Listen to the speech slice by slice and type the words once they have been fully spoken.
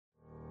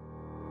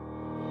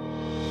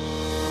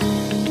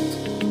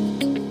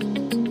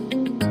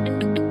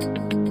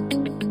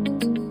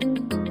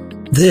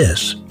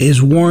This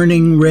is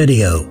Warning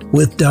Radio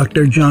with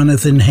Dr.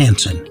 Jonathan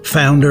Hansen,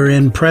 founder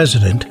and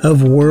president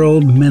of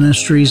World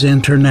Ministries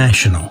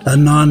International, a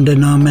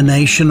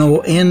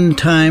non-denominational end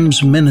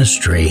times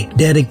ministry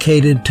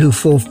dedicated to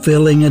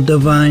fulfilling a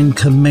divine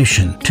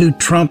commission to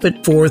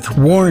trumpet forth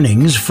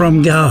warnings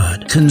from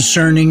God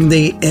concerning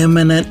the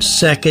imminent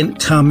second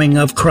coming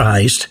of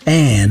Christ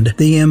and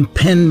the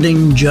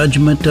impending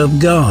judgment of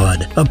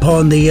God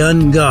upon the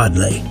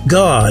ungodly.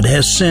 God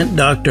has sent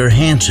Dr.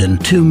 Hansen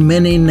to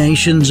many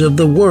nations of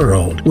the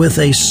world with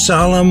a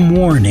solemn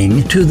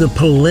warning to the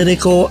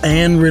political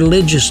and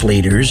religious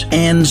leaders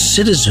and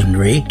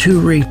citizenry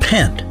to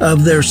repent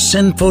of their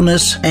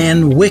sinfulness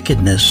and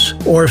wickedness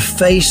or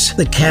face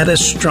the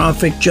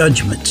catastrophic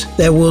judgments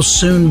that will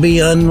soon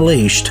be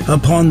unleashed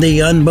upon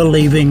the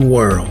unbelieving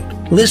world.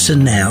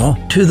 Listen now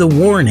to the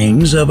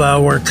warnings of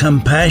our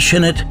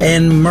compassionate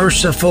and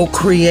merciful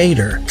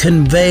Creator,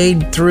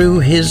 conveyed through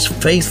His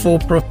faithful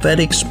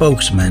prophetic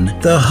spokesman,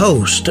 the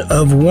host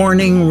of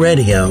Warning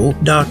Radio,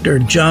 Dr.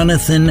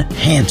 Jonathan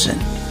Hansen.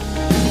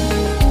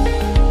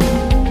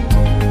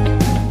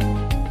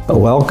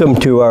 Welcome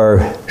to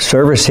our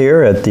service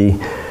here at the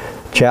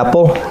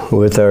chapel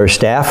with our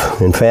staff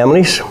and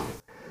families.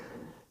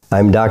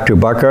 I'm Dr.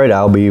 Buckardt.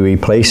 I'll be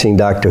replacing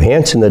Dr.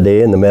 Hansen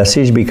today in the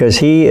message because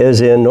he is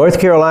in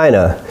North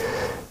Carolina.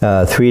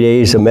 3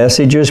 days of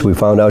messages. We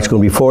found out it's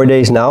going to be 4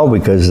 days now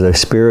because the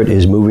Spirit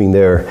is moving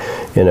there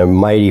in a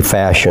mighty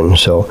fashion.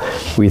 So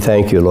we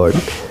thank you, Lord.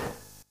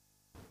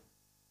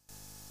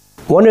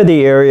 One of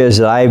the areas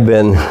that I've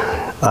been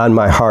on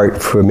my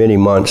heart for many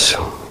months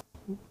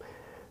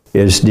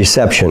is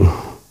deception.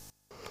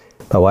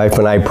 My wife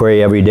and I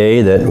pray every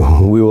day that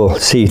we will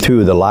see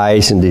through the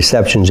lies and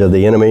deceptions of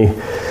the enemy.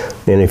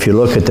 And if you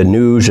look at the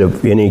news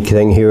of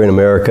anything here in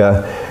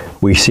America,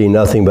 we see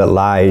nothing but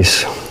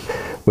lies,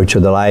 which are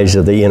the lies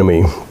of the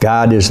enemy.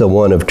 God is the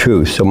one of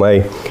truth. So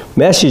my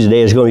message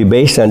today is going to be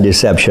based on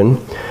deception,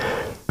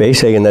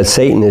 basically in that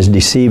Satan is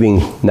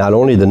deceiving not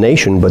only the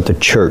nation, but the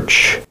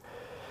church.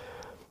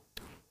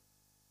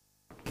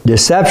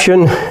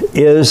 Deception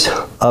is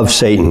of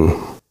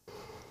Satan.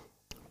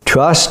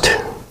 Trust,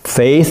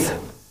 faith,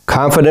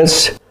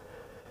 confidence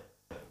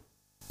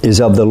is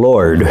of the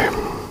Lord.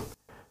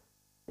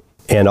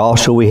 And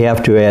also we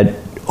have to add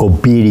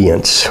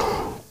obedience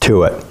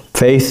to it.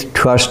 Faith,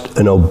 trust,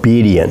 and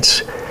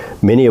obedience.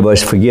 Many of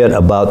us forget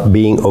about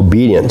being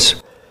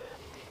obedient.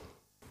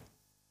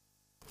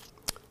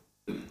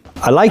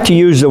 I like to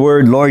use the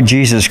word Lord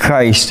Jesus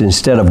Christ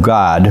instead of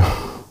God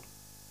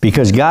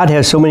because God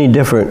has so many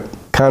different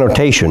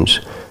connotations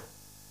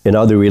in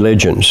other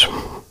religions.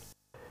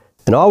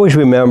 And always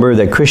remember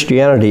that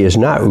Christianity is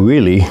not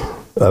really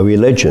a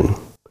religion.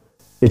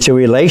 It's a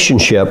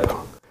relationship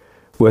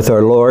with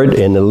our Lord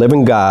and the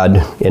living God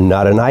and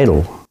not an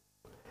idol.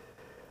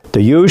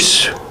 The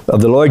use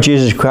of the Lord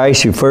Jesus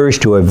Christ refers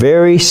to a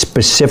very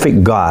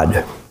specific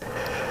God,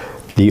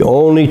 the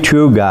only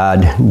true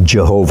God,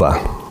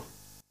 Jehovah.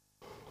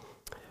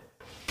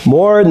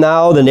 More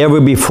now than ever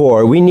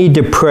before, we need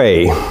to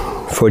pray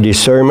for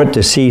discernment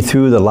to see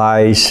through the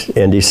lies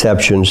and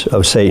deceptions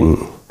of Satan.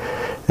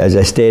 As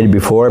I stated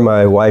before,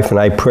 my wife and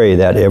I pray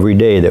that every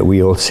day that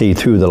we will see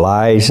through the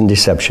lies and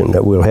deception,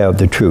 that we'll have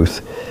the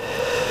truth.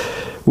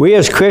 We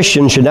as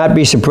Christians should not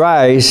be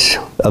surprised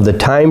of the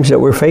times that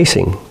we're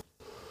facing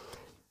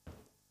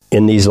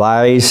in these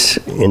lies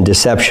and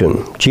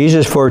deception.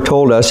 Jesus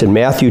foretold us in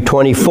Matthew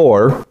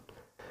 24,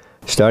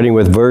 starting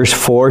with verse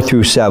 4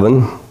 through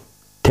 7,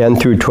 10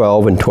 through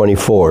 12, and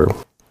 24.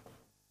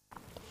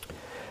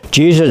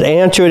 Jesus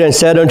answered and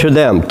said unto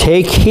them,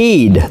 Take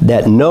heed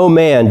that no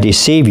man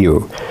deceive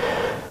you.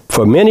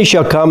 For many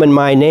shall come in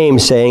my name,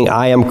 saying,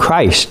 I am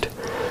Christ,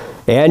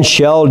 and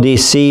shall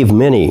deceive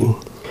many.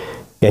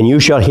 And you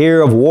shall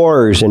hear of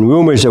wars and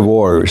rumors of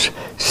wars.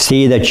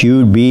 See that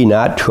you be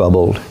not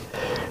troubled.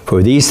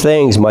 For these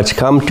things must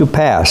come to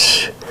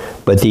pass,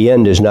 but the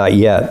end is not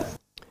yet.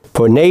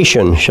 For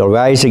nation shall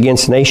rise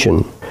against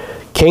nation,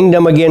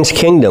 kingdom against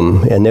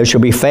kingdom, and there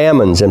shall be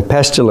famines and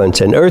pestilence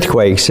and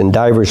earthquakes in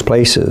divers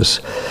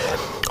places.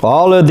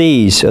 All of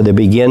these are the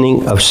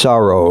beginning of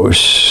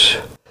sorrows.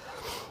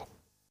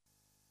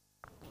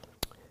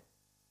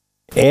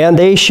 And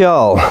they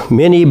shall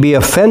many be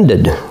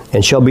offended,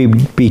 and shall be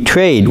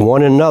betrayed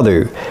one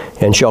another,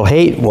 and shall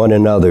hate one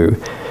another.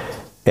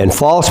 And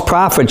false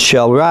prophets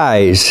shall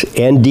rise,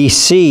 and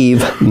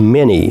deceive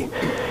many.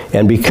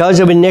 And because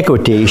of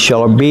iniquity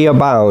shall be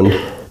abound,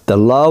 the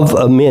love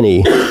of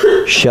many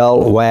shall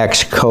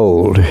wax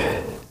cold.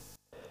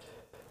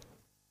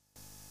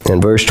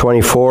 And verse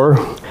 24,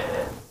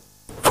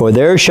 For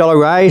there shall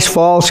arise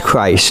false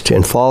Christ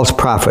and false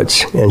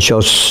prophets, and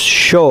shall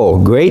show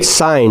great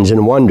signs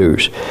and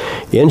wonders,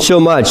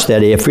 insomuch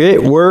that if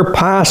it were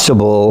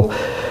possible,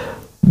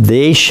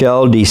 they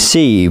shall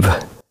deceive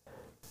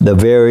the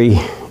very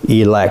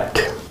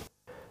elect.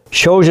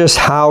 Shows us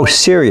how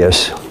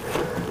serious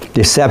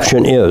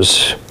deception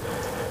is,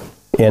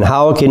 and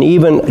how it can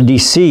even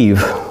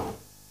deceive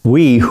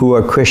we who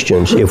are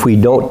Christians if we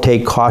don't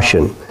take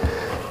caution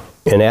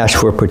and ask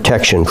for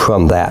protection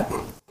from that.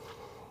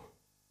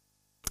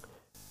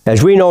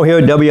 As we know here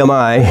at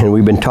WMI, and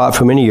we've been taught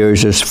for many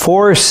years, there's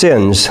 4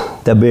 sins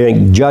that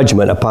bring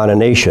judgment upon a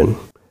nation: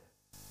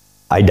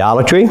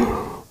 idolatry,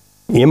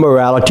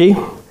 immorality,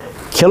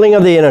 killing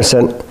of the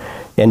innocent,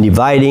 and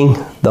dividing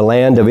the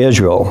land of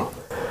Israel.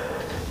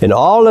 And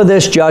all of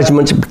this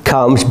judgment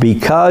comes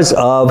because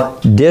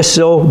of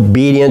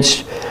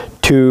disobedience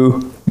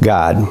to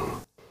God.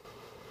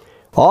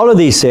 All of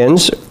these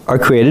sins are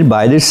created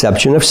by the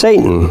deception of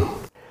Satan.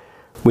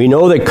 We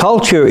know that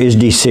culture is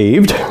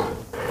deceived,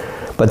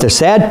 but the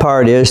sad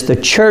part is the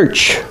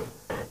church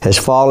has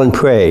fallen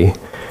prey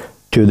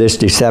to this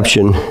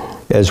deception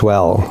as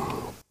well.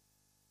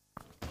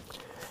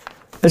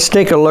 Let's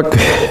take a look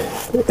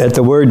at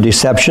the word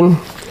deception.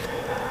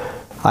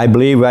 I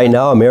believe right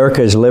now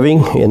America is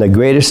living in the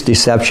greatest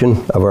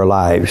deception of our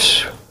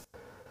lives.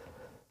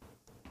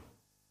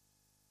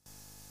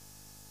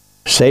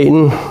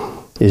 Satan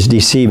is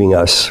deceiving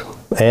us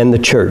and the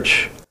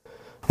church,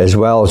 as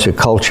well as the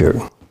culture.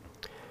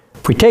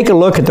 If we take a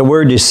look at the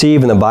word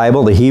deceive in the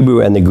Bible, the Hebrew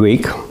and the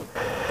Greek,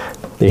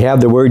 they have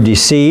the word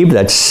deceive,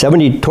 that's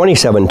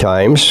 27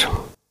 times.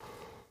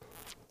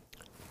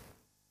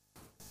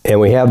 And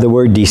we have the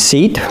word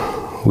deceit.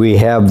 We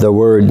have the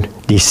word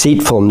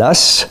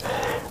deceitfulness.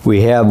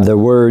 We have the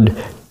word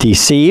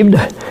deceived.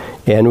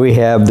 And we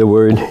have the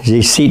word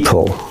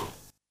deceitful.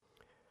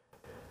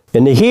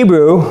 In the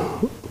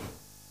Hebrew,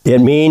 it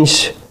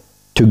means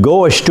to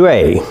go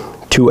astray,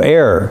 to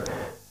err,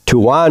 to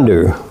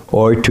wander,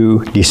 or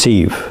to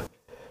deceive.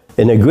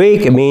 In the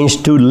Greek, it means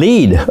to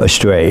lead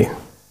astray,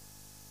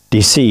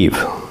 deceive.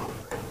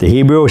 The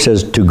Hebrew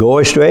says to go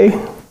astray,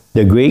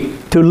 the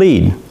Greek to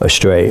lead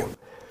astray.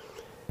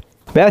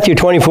 Matthew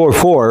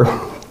 24:4,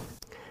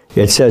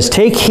 it says,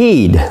 "Take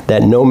heed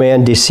that no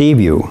man deceive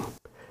you."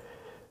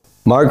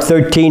 Mark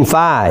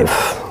 13:5,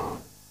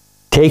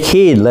 "Take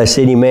heed lest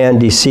any man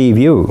deceive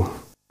you."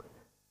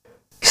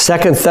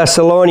 2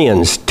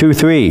 Thessalonians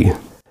 2:3,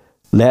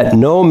 "Let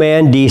no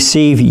man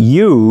deceive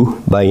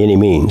you by any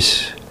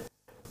means."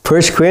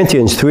 1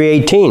 Corinthians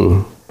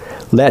 3:18,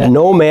 "Let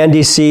no man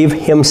deceive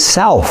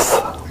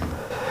himself."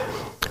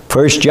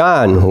 1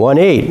 John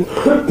 1:8,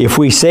 "If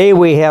we say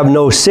we have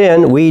no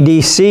sin, we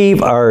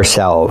deceive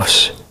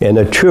ourselves, and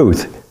the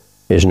truth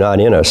is not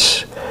in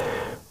us."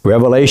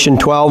 Revelation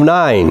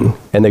 12:9,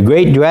 "And the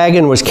great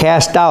dragon was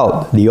cast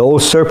out, the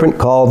old serpent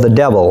called the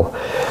devil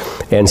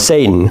and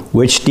Satan,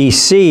 which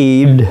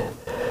deceived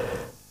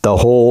the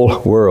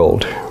whole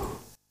world."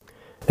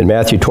 In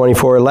Matthew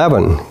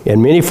 24:11,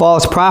 "And many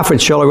false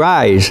prophets shall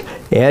arise,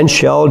 and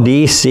shall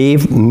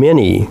deceive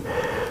many.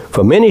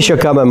 For many shall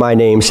come in my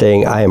name,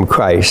 saying, I am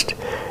Christ,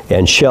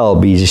 and shall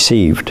be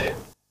deceived."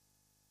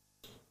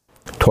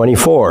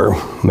 24,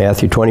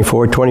 Matthew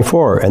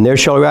 24:24, "And there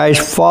shall arise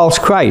false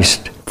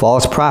Christ,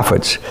 false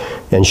prophets,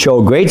 and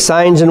show great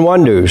signs and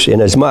wonders,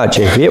 inasmuch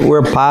as if it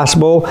were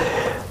possible,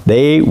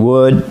 they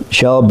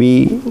shall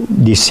be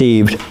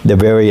deceived the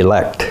very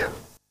elect."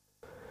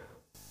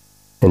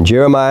 In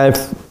Jeremiah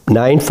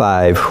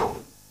 9:5,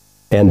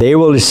 "And they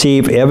will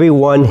deceive every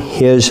one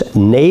his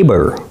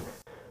neighbor,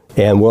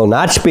 and will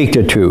not speak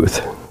the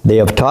truth. They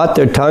have taught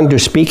their tongue to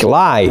speak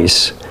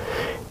lies,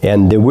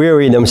 and they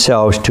weary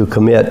themselves to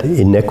commit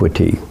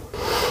iniquity."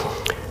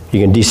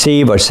 You can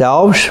deceive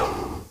ourselves.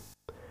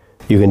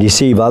 You can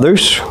deceive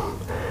others.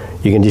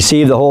 You can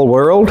deceive the whole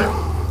world.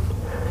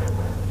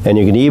 And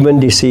you can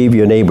even deceive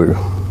your neighbor.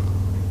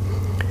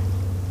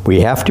 We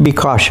have to be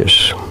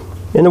cautious.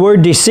 In the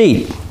word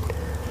deceit,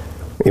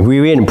 if we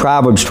read in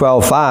Proverbs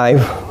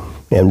 12:5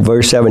 and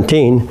verse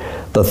 17,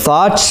 "The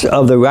thoughts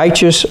of the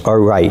righteous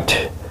are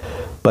right,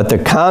 but the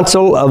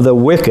counsel of the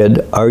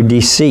wicked are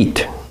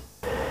deceit.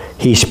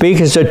 He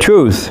speaketh the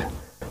truth,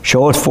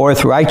 showeth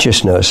forth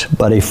righteousness,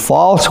 but a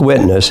false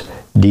witness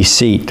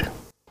deceit."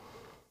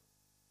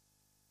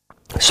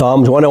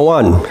 Psalms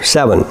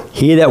 101:7,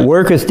 "He that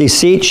worketh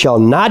deceit shall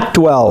not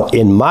dwell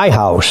in my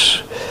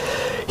house.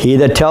 He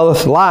that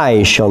telleth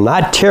lies shall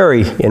not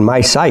tarry in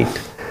my sight."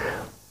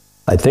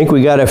 I think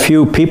we got a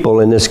few people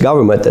in this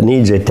government that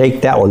needs to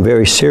take that one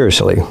very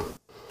seriously.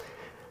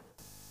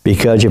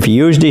 Because if you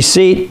use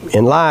deceit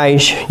and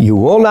lies, you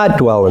will not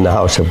dwell in the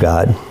house of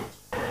God,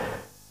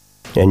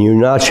 and you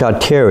not shall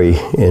tarry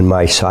in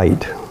my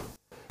sight.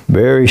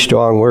 Very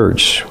strong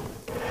words.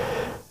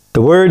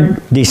 The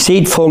word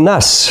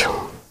deceitfulness.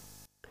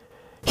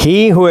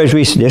 He who has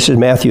received, this is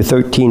Matthew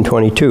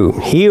 13:22,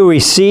 "He who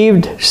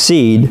received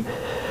seed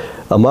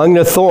among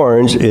the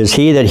thorns is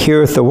he that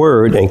heareth the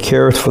word and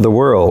careth for the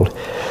world,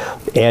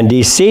 and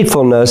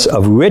deceitfulness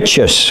of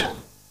riches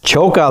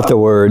choke out the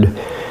word,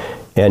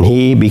 and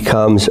he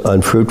becomes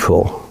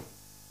unfruitful."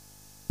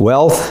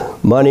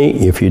 Wealth,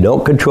 money, if you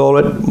don't control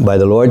it by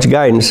the Lord's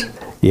guidance,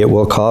 it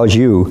will cause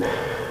you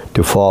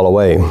to fall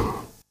away.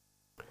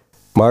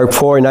 Mark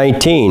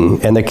 4:19,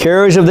 "And the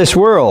cares of this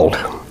world,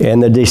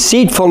 and the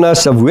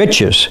deceitfulness of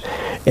riches,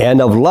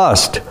 and of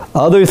lust,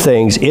 other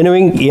things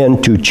entering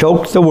in to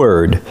choke the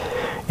word,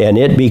 and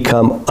it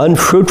become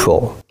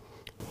unfruitful."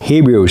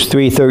 Hebrews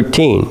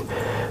 3:13,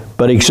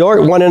 But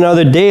exhort one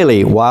another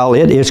daily while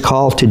it is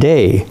called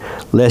today,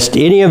 lest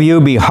any of you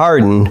be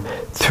hardened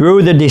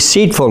through the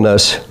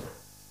deceitfulness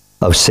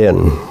of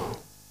sin.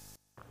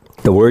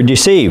 The word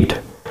deceived.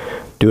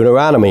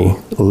 Deuteronomy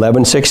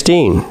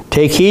 11:16.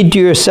 Take heed to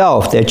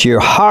yourself that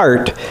your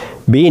heart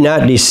be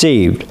not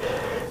deceived,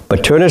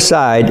 but turn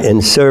aside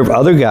and serve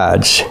other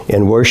gods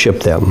and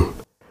worship them.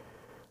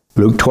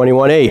 Luke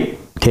 21:8.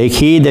 Take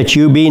heed that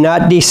you be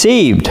not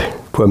deceived,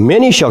 for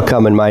many shall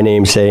come in my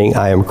name, saying,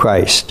 I am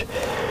Christ.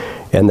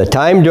 And the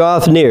time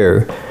draweth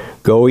near,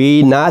 go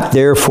ye not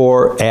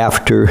therefore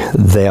after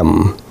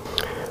them.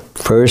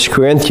 1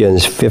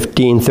 Corinthians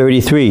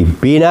 15:33.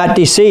 Be not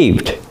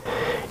deceived.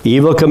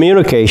 Evil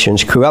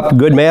communications corrupt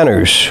good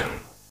manners.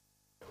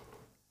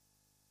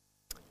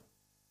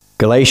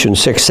 Galatians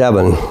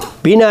 6:7.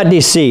 Be not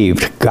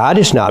deceived. God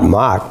is not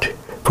mocked.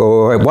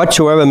 For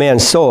whatsoever man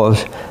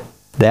soweth,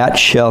 that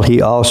shall he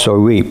also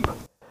reap.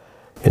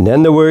 And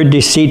then the word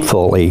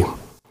deceitfully.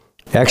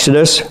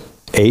 Exodus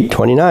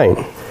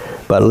 8:29.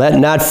 But let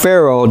not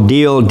Pharaoh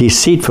deal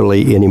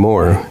deceitfully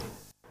anymore.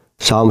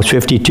 Psalms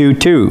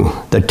 52:2.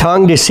 The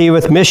tongue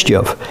deceiveth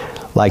mischief,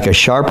 like a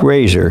sharp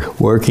razor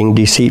working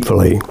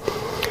deceitfully.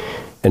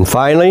 And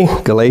finally,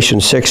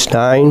 Galatians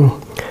 6:9.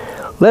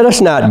 Let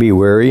us not be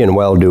weary in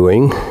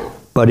well-doing,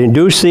 but in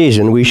due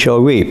season we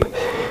shall reap,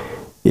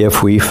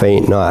 if we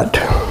faint not.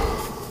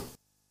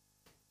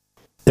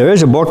 There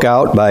is a book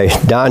out by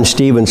Don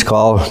Stevens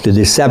called The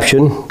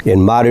Deception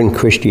in Modern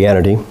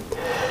Christianity.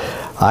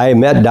 I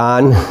met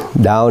Don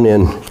down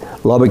in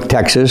Lubbock,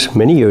 Texas,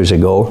 many years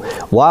ago,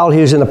 while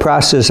he was in the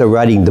process of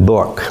writing the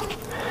book.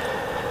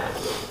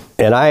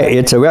 And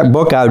it's a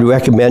book I would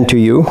recommend to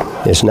you.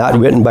 It's not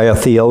written by a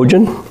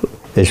theologian.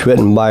 It's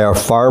written by a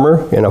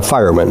farmer and a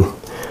fireman.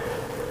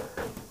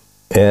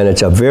 And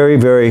it's a very,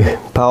 very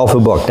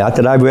powerful book. Not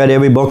that I've read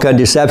every book on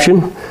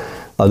deception,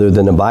 other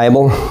than the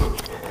Bible.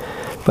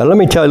 But let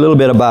me tell you a little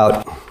bit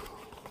about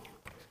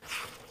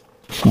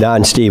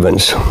Don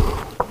Stevens.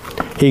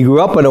 He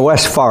grew up on a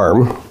West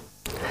Farm,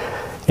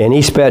 and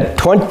he spent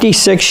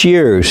 26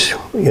 years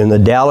in the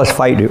Dallas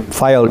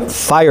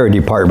Fire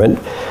Department,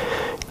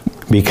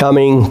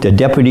 becoming the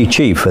deputy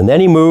chief. And then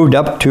he moved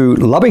up to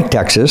Lubbock,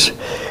 Texas,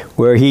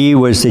 where he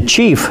was the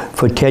chief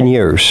for 10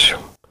 years.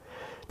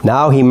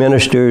 Now he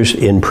ministers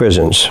in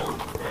prisons.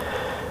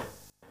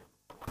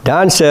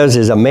 Don says,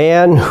 is a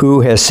man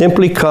who has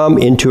simply come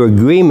into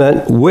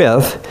agreement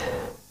with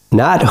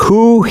not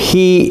who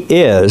he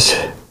is,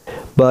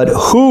 but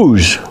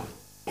whose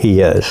he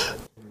is.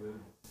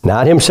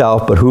 Not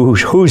himself, but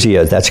whose he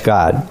is. That's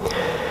God.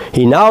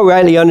 He now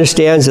rightly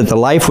understands that the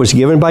life was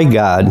given by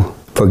God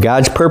for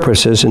God's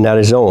purposes and not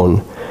his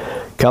own,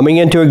 coming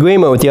into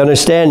agreement with the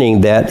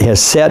understanding that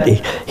has set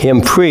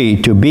him free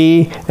to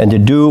be and to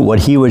do what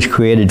he was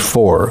created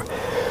for,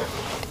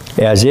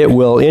 as it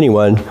will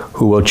anyone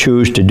who will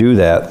choose to do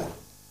that.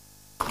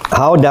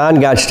 How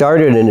Don got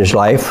started in his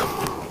life,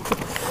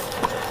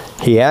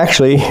 he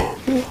actually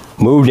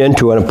moved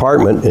into an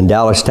apartment in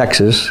Dallas,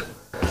 Texas,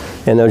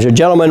 and there was a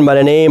gentleman by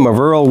the name of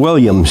Earl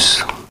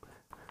Williams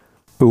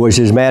who was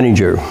his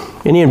manager,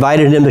 and he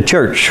invited him to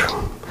church.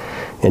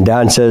 And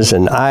Don says,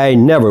 and I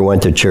never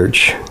went to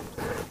church,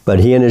 but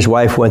he and his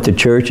wife went to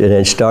church and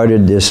had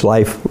started this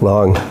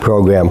lifelong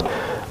program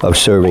of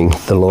serving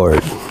the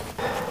Lord.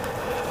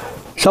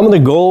 Some of the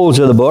goals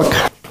of the book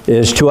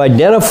is to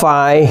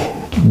identify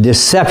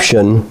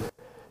deception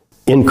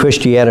in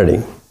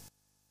Christianity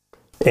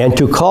and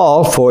to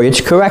call for its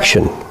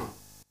correction.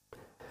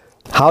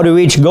 How to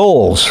reach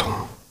goals.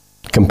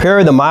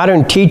 Compare the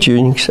modern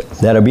teachings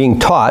that are being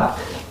taught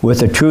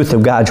with the truth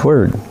of God's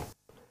Word.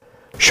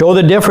 Show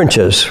the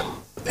differences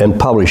and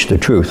publish the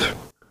truth.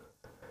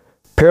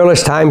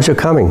 Perilous times are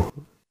coming.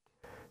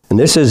 And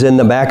this is in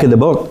the back of the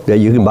book that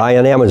you can buy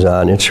on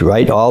Amazon. It's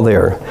right all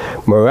there.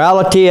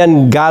 Morality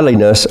and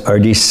godliness are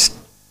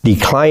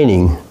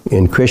declining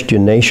in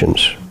Christian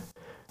nations.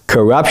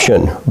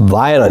 Corruption,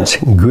 violence,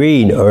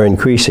 greed are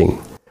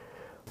increasing.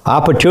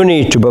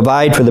 Opportunities to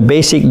provide for the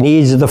basic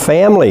needs of the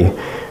family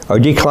are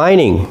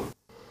declining.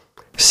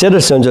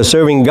 Citizens are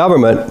serving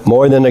government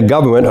more than the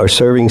government are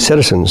serving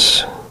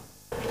citizens.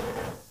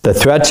 The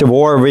threats of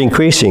war are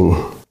increasing.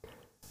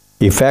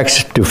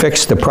 Effects to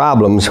fix the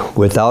problems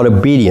without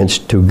obedience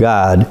to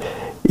God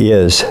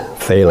is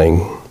failing.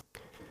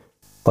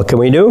 What can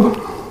we do?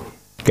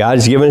 God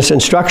has given us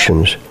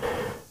instructions.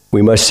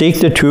 We must seek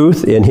the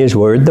truth in His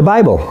Word, the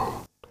Bible.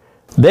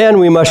 Then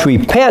we must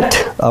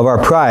repent of our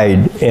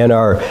pride and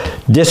our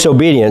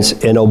disobedience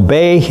and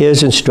obey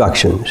His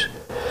instructions.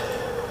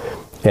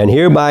 And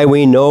hereby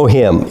we know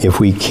Him if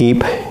we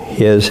keep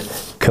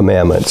His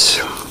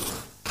commandments.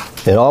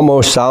 It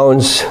almost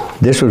sounds,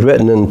 this was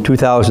written in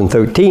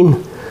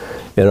 2013,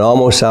 it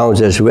almost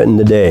sounds as written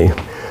today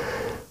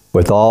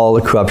with all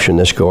the corruption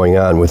that's going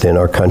on within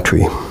our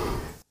country.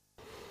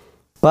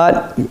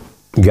 But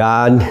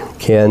God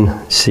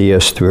can see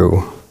us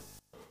through.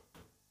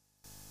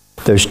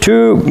 There's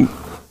two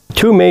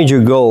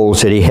major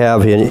goals that he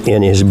have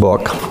in his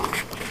book.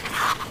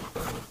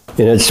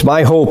 And it's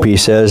my hope, he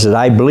says, that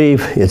I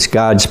believe it's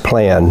God's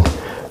plan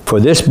for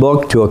this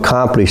book to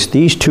accomplish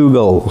these two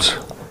goals.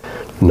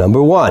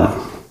 Number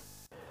one,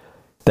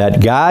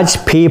 that God's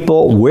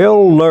people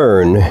will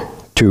learn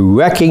to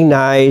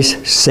recognize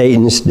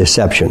Satan's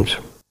deceptions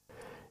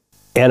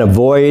and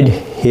avoid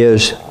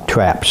his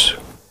traps.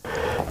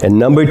 And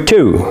number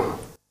two,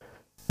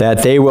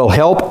 that they will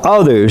help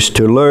others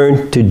to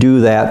learn to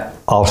do that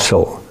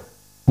also.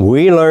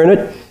 We learn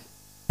it,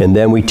 and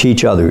then we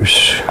teach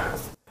others.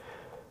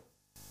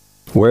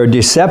 Where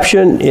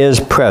deception is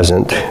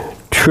present,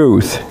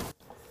 truth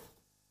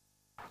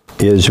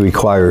is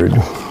required.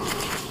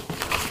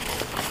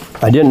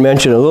 I didn't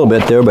mention a little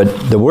bit there,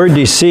 but the word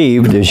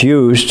deceived is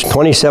used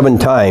 27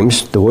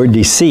 times. The word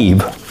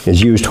deceive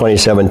is used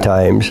 27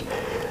 times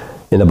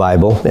in the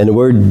Bible, and the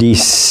word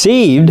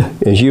deceived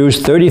is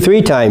used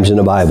 33 times in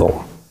the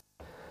Bible.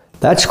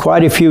 That's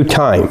quite a few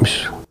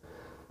times.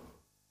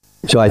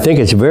 So I think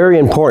it's very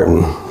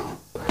important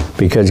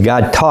because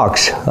God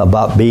talks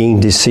about being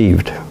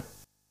deceived.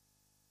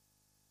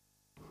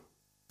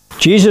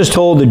 Jesus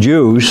told the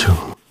Jews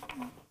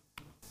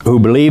who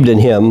believed in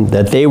him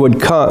that they would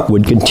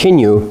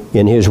continue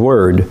in his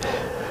word.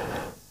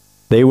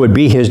 They would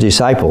be his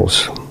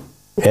disciples,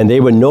 and they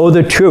would know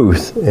the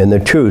truth, and the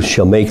truth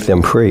shall make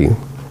them free.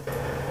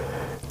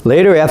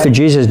 Later, after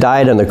Jesus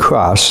died on the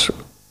cross,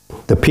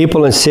 the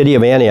people in the city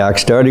of Antioch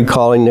started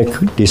calling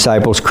the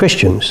disciples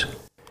Christians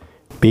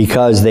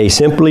because they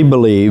simply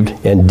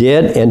believed and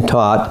did and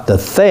taught the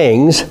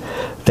things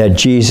that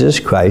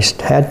Jesus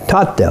Christ had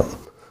taught them.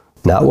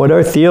 Not what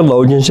our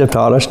theologians have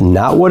taught us,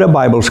 not what our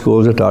Bible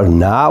schools have taught us,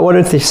 not what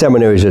our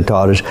seminaries have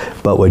taught us,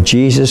 but what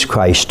Jesus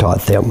Christ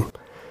taught them.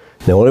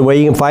 The only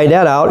way you can find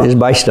that out is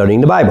by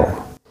studying the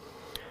Bible.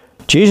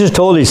 Jesus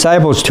told the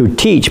disciples to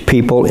teach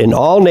people in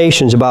all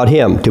nations about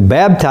him, to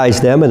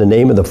baptize them in the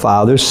name of the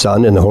Father,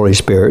 Son, and the Holy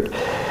Spirit,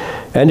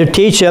 and to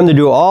teach them to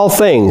do all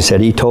things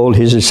that he told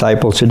his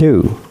disciples to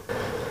do.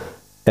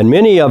 And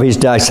many of his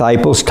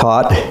disciples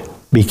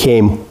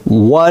became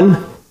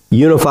one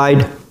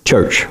unified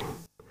church,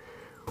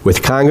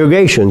 with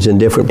congregations in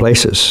different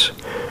places.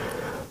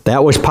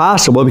 That was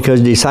possible because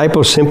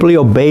disciples simply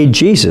obeyed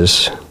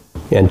Jesus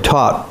and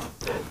taught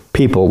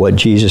people what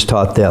Jesus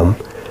taught them.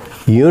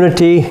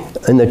 Unity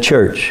in the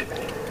church.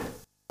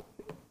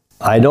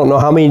 I don't know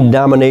how many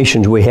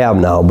denominations we have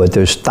now, but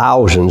there's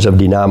thousands of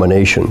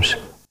denominations,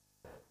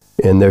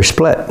 and they're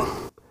split.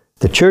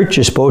 The church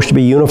is supposed to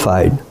be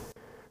unified.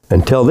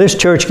 Until this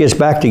church gets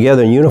back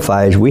together and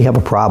unifies, we have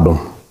a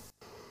problem.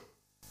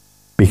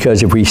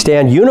 Because if we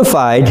stand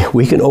unified,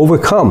 we can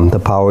overcome the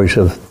powers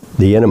of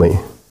the enemy.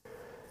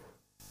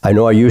 I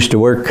know I used to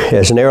work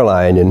as an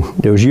airline, and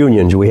there was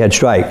unions, we had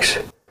strikes.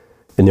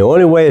 And the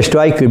only way a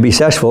strike could be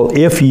successful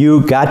if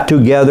you got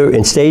together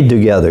and stayed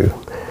together.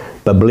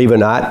 But believe it or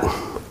not,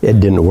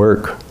 it didn't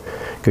work.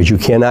 Because you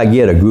cannot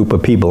get a group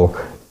of people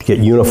to get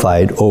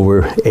unified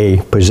over a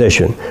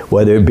position,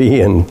 whether it be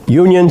in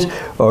unions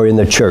or in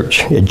the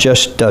church. It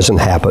just doesn't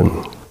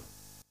happen.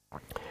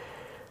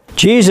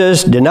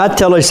 Jesus did not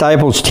tell his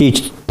disciples to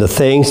teach the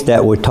things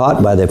that were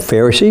taught by the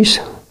Pharisees,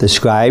 the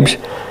scribes,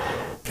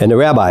 and the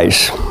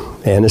rabbis,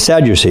 and the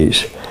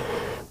Sadducees,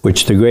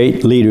 which the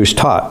great leaders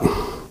taught.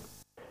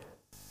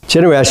 It's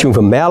interesting,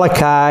 from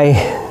Malachi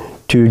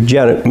to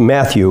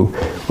Matthew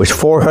was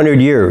 400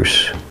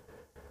 years.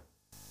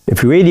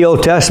 If you read the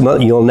Old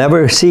Testament, you'll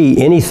never see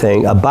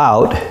anything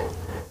about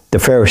the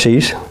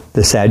Pharisees,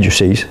 the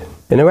Sadducees,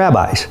 and the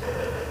rabbis.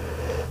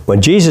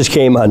 When Jesus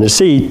came on the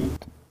scene,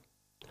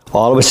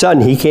 all of a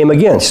sudden, he came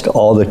against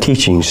all the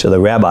teachings of the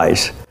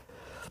rabbis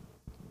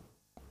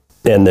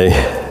and the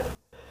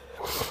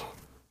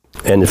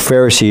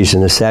Pharisees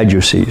and the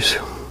Sadducees.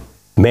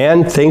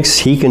 Man thinks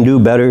he can do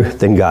better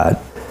than God.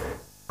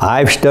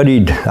 I've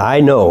studied, I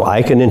know,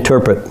 I can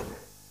interpret.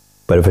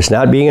 But if it's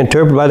not being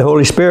interpreted by the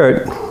Holy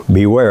Spirit,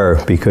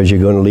 beware, because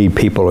you're going to lead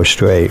people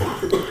astray.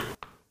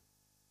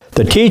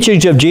 The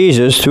teachings of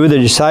Jesus through the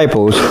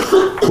disciples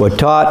were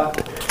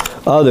taught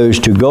others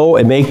to go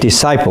and make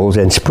disciples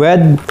and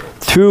spread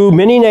through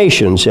many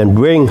nations and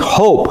bring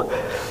hope,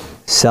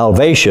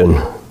 salvation,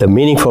 the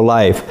meaningful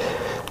life,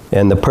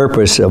 and the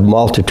purpose of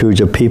multitudes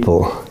of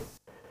people.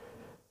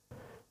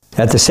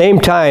 At the same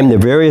time, the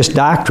various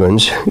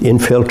doctrines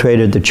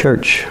infiltrated the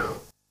church,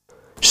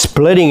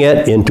 splitting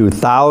it into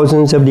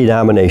thousands of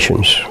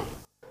denominations.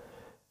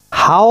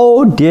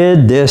 How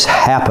did this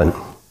happen?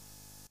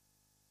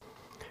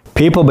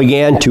 People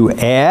began to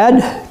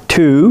add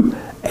to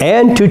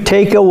and to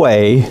take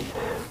away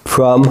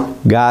from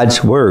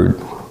God's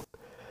Word.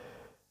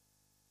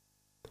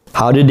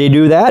 How did they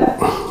do that?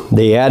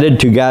 They added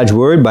to God's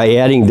Word by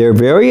adding their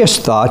various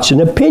thoughts and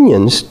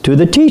opinions to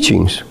the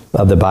teachings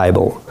of the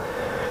Bible.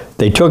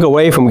 They took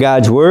away from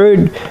God's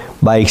Word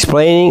by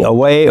explaining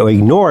away or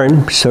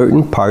ignoring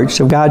certain parts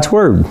of God's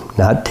Word,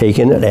 not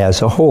taking it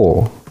as a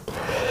whole.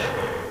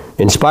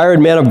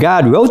 Inspired men of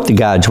God wrote the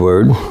God's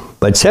Word,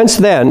 but since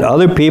then,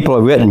 other people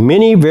have written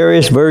many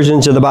various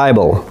versions of the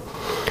Bible.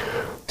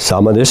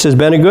 Some of this has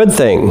been a good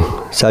thing,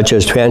 such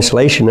as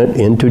translation it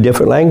into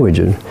different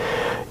languages.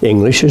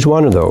 English is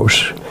one of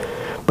those.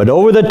 But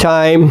over the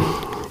time,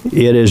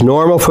 it is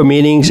normal for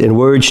meanings and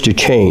words to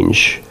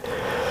change.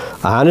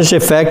 Honest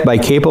effort by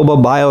capable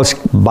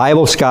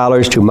Bible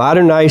scholars to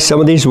modernize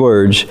some of these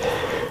words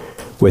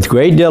with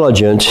great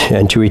diligence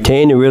and to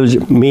retain the real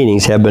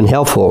meanings have been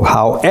helpful.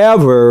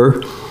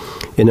 However,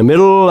 in the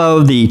middle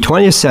of the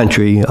 20th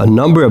century, a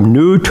number of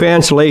new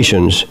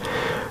translations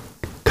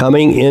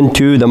coming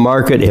into the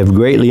market have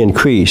greatly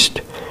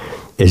increased.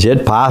 Is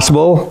it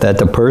possible that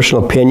the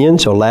personal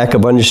opinions or lack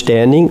of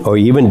understanding or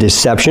even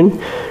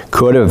deception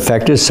could have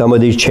affected some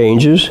of these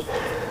changes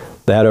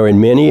that are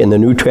in many in the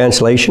new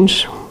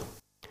translations?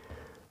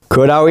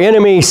 Could our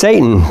enemy,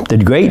 Satan, the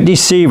great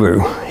deceiver,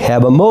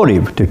 have a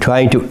motive to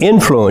trying to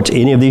influence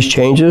any of these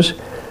changes?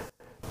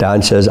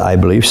 Don says, I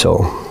believe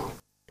so.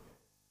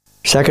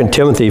 2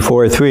 Timothy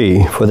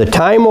 4:3, for the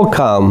time will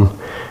come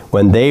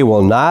when they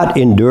will not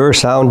endure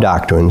sound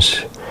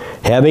doctrines.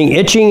 Having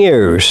itching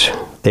ears,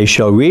 they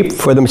shall reap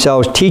for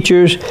themselves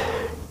teachers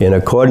in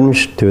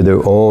accordance to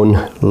their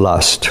own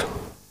lust.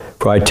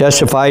 For I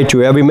testify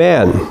to every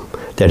man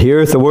that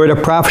heareth the word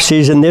of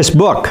prophecies in this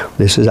book,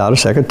 this is out of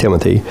 2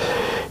 Timothy,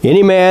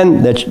 any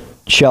man that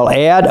shall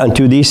add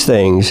unto these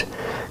things,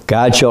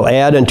 God shall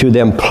add unto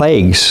them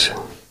plagues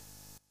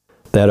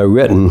that are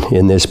written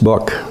in this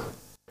book.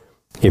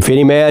 If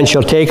any man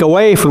shall take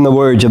away from the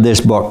words of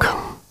this book,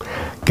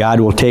 God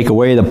will take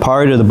away the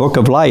part of the book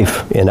of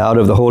life and out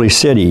of the holy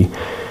city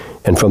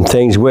and from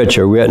things which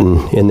are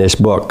written in this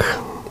book.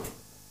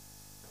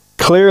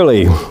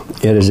 Clearly,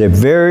 it is a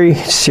very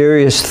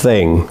serious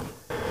thing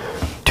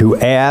to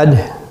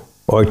add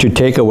or to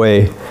take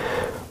away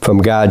from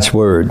God's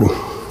word.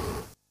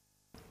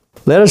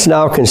 Let us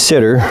now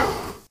consider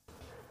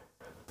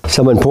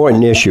some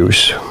important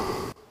issues.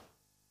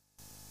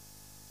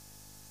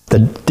 The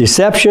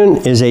deception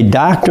is a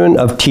doctrine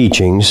of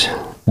teachings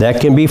that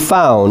can be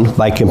found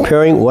by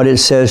comparing what it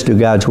says to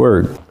God's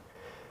word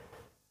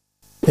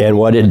and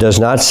what it does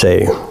not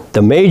say.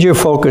 The major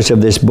focus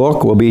of this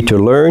book will be to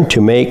learn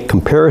to make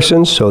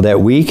comparisons so that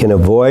we can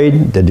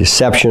avoid the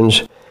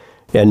deceptions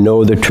and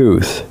know the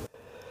truth.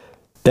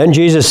 Then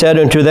Jesus said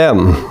unto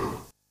them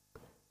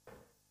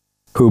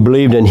who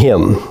believed in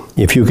him,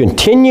 if you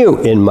continue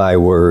in my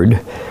word,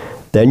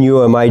 then you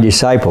are my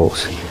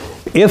disciples.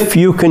 If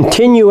you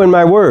continue in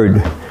my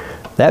word,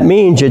 that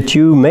means that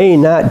you may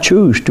not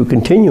choose to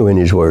continue in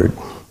his word.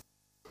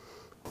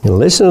 And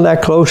listen to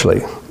that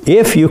closely.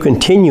 If you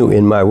continue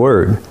in my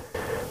word,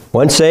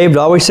 once saved,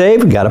 always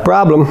saved, got a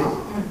problem.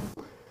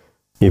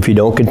 If you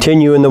don't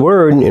continue in the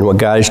word, in what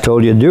God has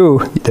told you to do,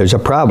 there's a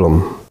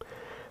problem.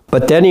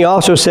 But then he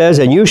also says,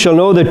 and you shall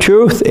know the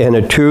truth, and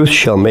the truth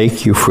shall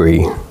make you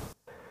free.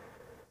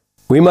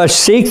 We must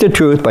seek the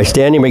truth by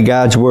standing by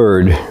God's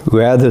word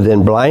rather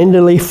than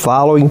blindly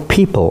following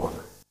people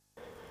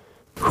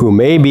who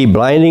may be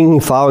blindly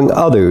following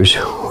others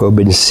who have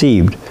been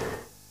deceived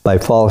by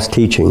false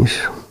teachings.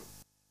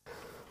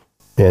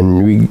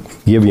 And we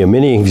give you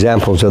many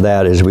examples of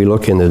that as we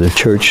look into the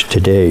church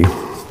today.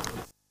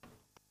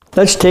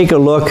 Let's take a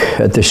look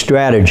at the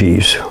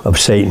strategies of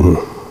Satan.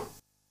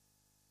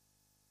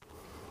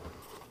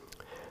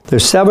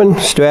 There's 7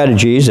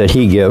 strategies that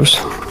he gives,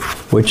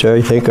 which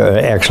I think are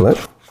excellent.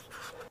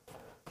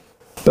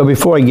 But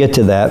before I get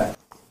to that,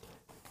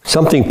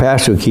 something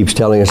Pastor keeps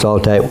telling us all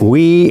the time,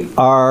 we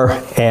are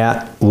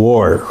at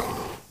war.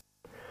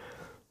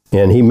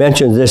 And he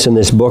mentions this in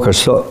this book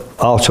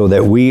also,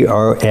 that we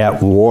are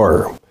at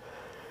war.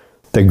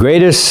 The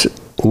greatest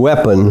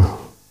weapon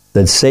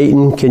that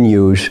Satan can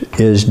use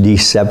is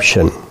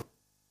deception.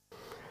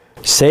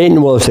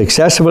 Satan will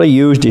successfully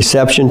use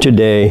deception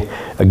today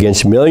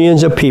against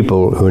millions of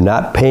people who are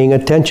not paying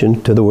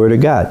attention to the Word of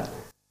God.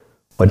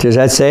 What does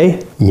that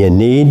say? You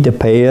need to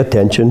pay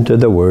attention to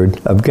the Word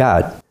of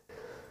God.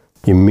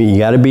 You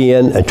got to be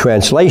in a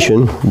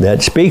translation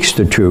that speaks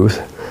the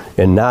truth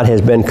and not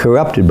has been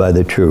corrupted by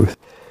the truth.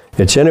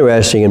 It's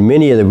interesting, in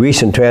many of the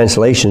recent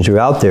translations that are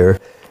out there,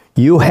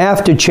 you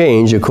have to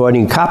change,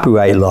 according to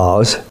copyright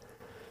laws,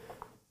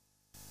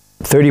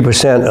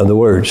 30% of the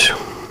words.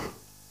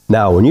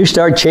 Now, when you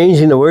start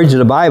changing the words of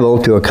the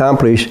Bible to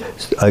accomplish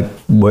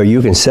where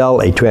you can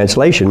sell a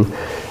translation,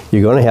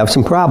 you're going to have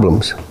some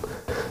problems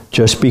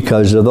just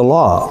because of the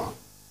law.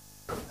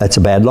 That's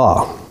a bad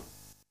law.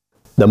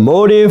 The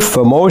motive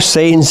for most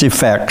Satan's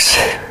effects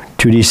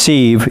to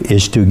deceive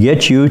is to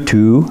get you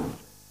to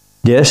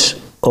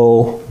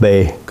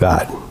disobey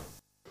God.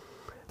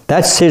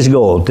 That's his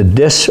goal, to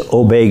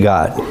disobey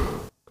God.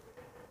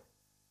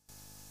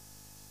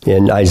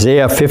 In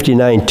Isaiah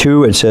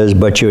 59:2, it says,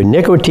 but your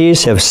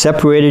iniquities have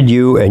separated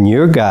you and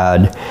your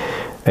God,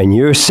 and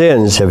your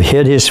sins have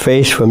hid his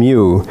face from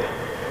you,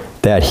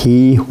 that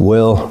he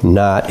will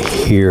not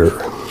hear.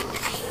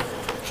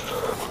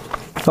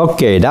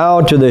 Okay,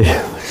 now to the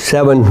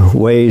 7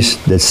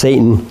 ways that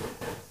Satan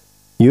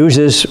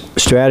uses,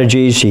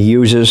 strategies he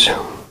uses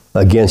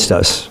against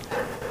us.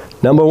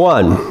 Number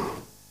 1,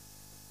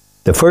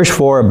 the first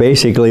 4 are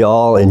basically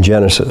all in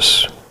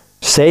Genesis.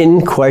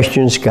 Satan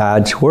questions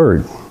God's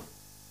word.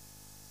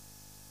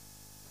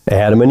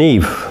 Adam and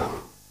Eve.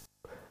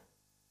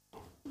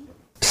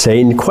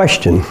 Satan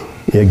question,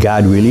 did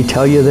God really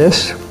tell you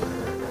this?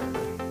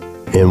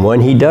 And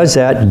when he does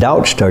that,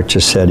 doubt starts to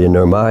set in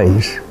our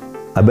minds.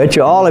 I bet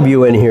you all of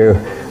you in here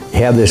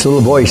have this little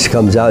voice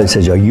comes out and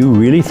says, oh, you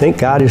really think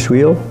God is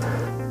real?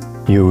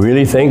 You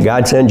really think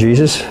God sent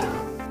Jesus?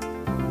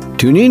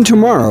 Tune in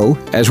tomorrow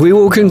as we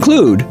will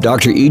conclude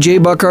Dr. E.J.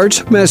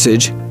 Buckardt's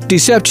message,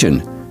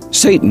 Deception.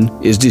 Satan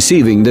is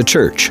deceiving the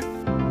church.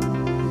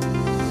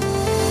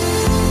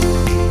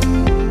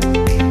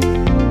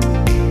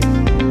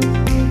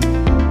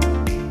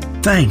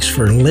 Thanks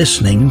for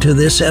listening to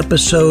this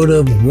episode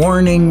of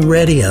Warning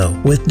Radio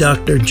with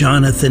Dr.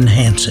 Jonathan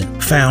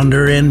Hansen,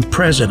 founder and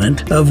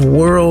president of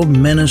World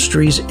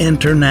Ministries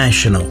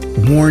International.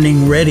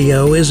 Warning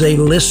Radio is a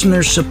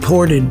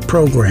listener-supported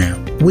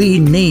program. We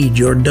need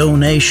your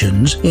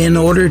donations in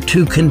order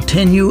to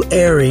continue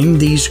airing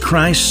these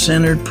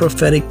Christ-centered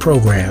prophetic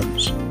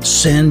programs.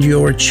 Send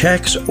your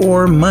checks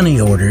or money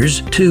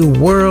orders to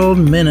World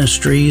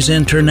Ministries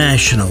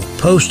International,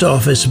 Post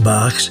Office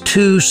Box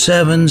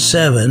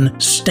 277,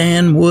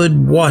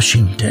 Stanwood,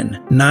 Washington,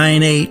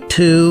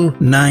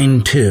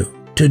 98292.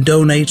 To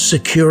donate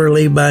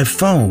securely by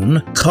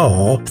phone,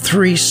 call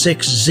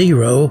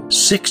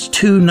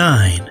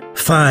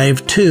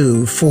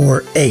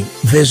 360-629-5248.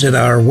 Visit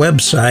our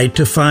website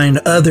to find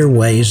other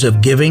ways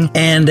of giving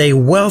and a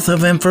wealth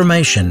of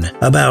information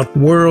about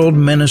World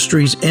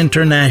Ministries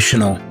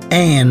International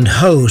and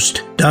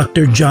host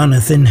Dr.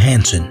 Jonathan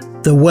Hansen.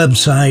 The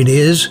website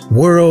is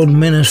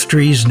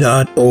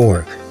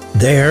worldministries.org.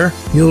 There,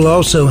 you'll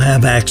also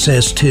have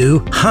access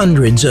to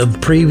hundreds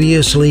of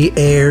previously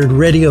aired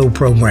radio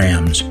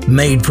programs,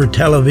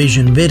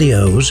 made-for-television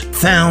videos,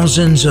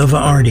 thousands of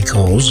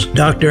articles,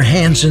 Dr.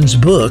 Hansen's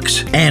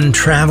books, and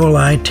travel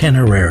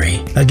itinerary.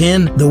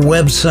 Again, the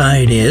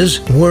website is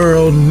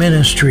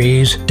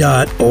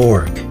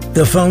worldministries.org.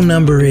 The phone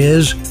number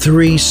is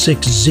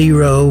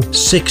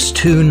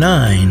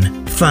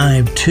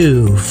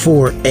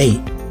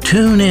 360-629-5248.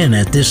 Tune in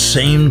at this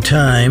same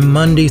time,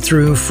 Monday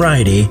through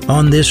Friday,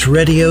 on this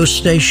radio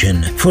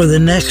station for the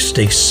next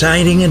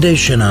exciting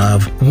edition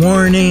of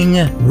Warning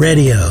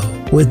Radio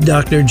with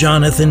Dr.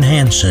 Jonathan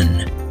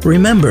Hansen.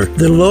 Remember,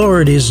 the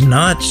Lord is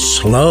not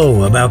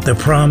slow about the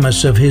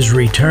promise of His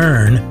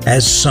return,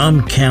 as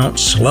some count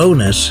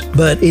slowness,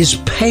 but is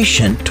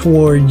patient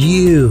toward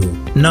you,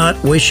 not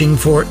wishing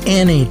for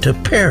any to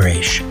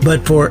perish,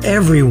 but for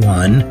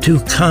everyone to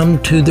come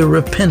to the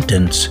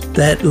repentance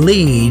that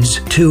leads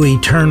to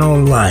eternal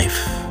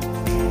life.